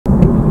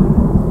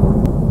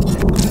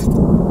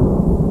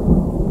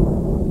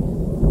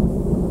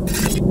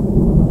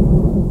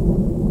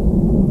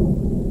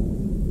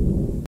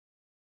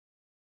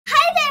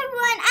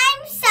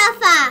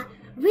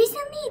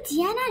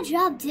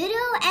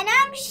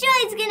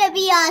it's gonna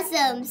be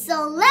awesome.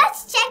 So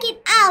let's check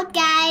it out,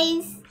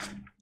 guys.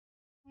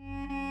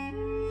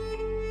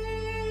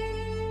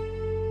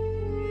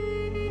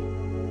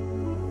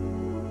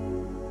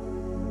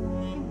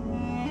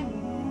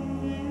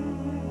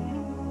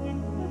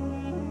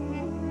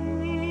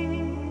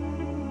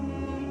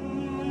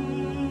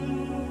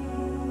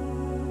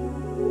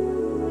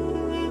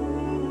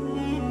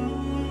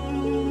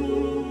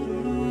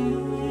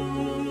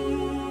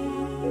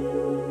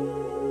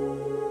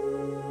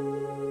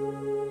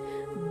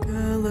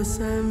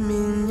 Голоса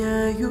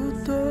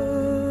меняют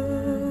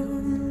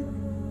тон.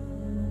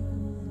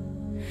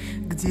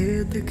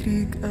 Где-то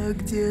крик, а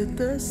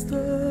где-то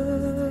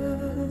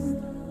стон.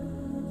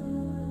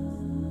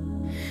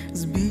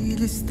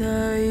 Сбились в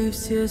стаи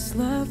все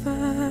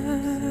слова.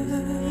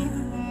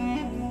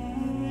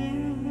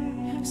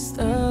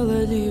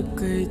 Стала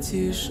липкой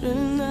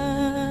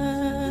тишина.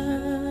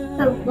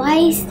 But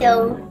why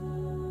still?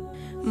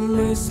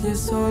 Мысли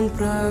сон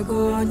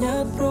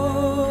прогонят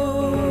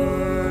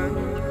прочь.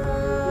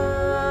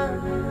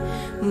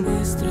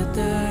 Быстро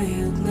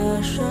тает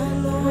наша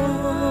ночь.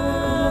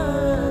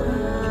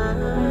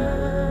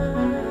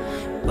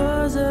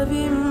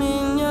 Позови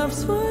меня в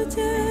свой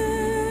день.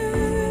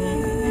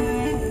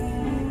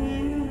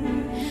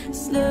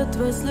 След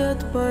во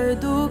след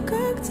пойду,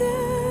 как день.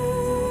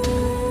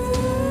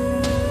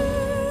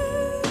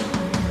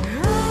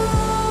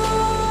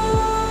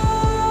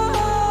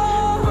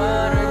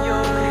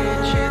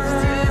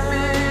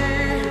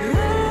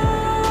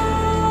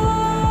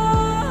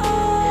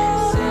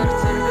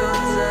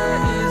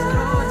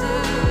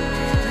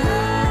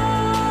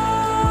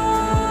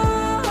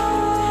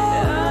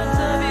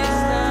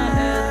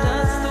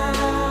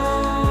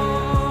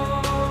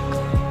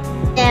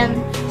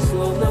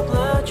 Словно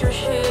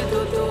плачущий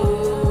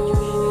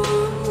Duduk.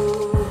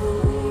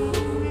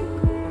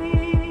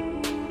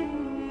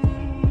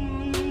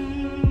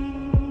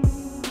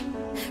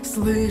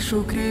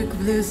 Слышу крик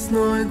в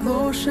лесной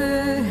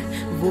глуши,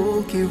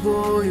 волки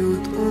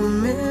воют у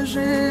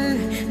межи.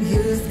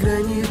 Есть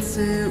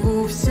границы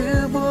у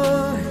всего,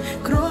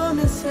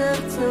 кроме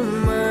сердца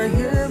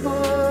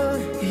моего.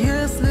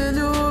 Если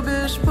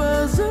любишь,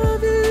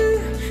 позови,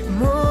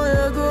 мой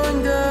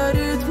огонь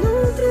горит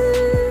внутри.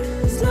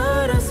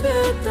 За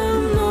рассветом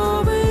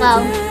новый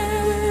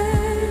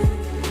день,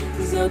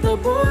 за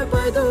тобой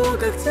пойду,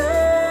 как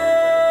тень.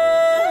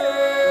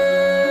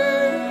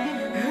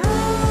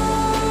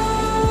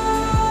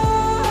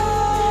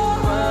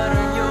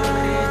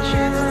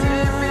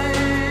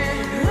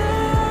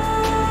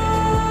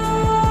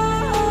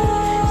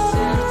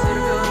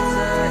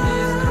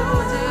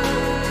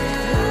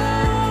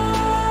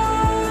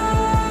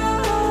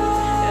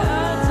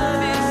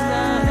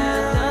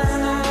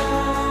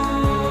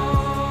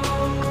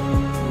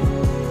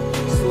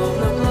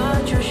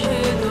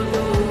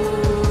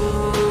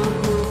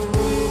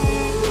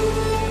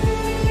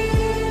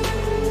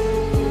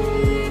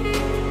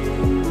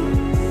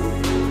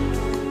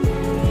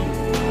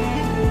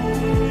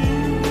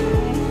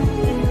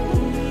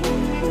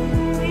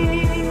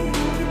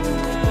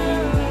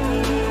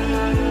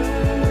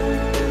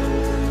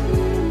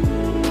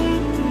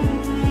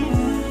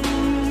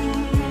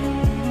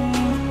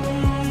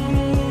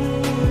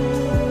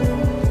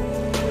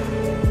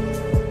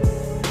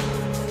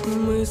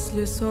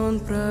 Мысли сон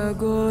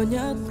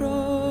прогонят прочь.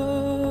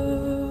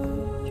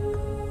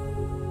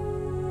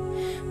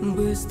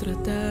 Быстро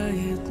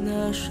тает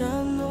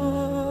наша ночь.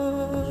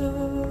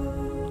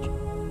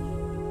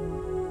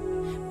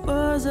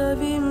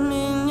 Позови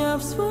меня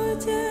в свой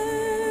день.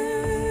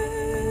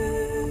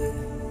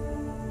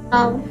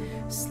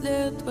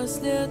 След во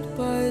след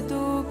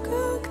пойду,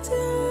 как тень.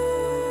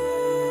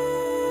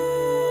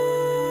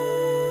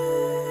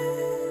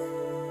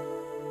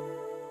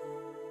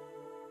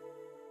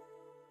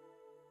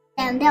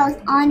 Damn, that was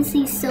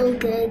honestly so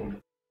good.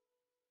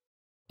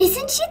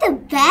 Isn't she the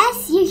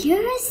best? You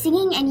hear her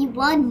singing and you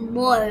want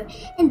more.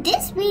 In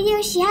this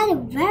video, she had a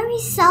very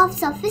soft,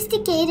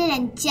 sophisticated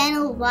and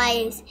gentle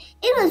voice.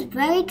 It was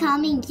very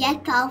calming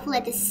yet powerful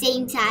at the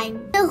same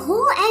time. The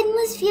whole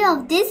atmosphere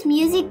of this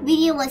music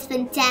video was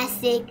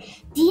fantastic.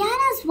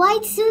 Diana's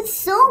voice suits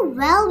so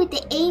well with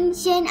the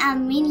ancient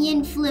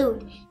Armenian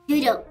flute,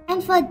 Duduk.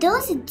 And for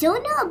those who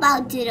don't know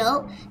about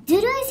Duduk,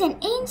 Duduk is an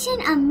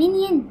ancient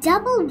Armenian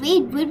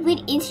double-reed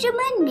woodwind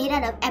instrument made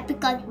out of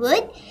apricot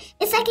wood.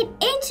 It's like an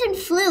ancient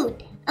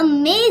flute.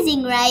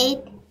 Amazing,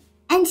 right?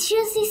 And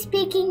seriously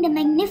speaking, the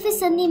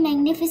magnificently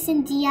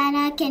magnificent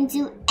Diana can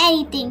do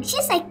anything.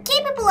 She's like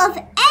capable of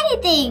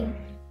anything.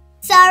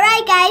 So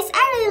alright guys,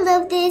 I really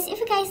love this. If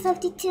you guys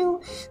loved it too,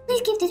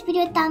 please give this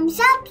video a thumbs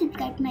up,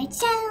 subscribe to my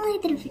channel,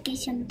 hit the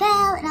notification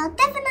bell, and I'll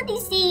definitely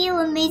see you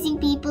amazing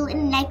people in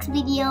the next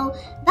video.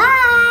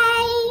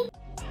 Bye!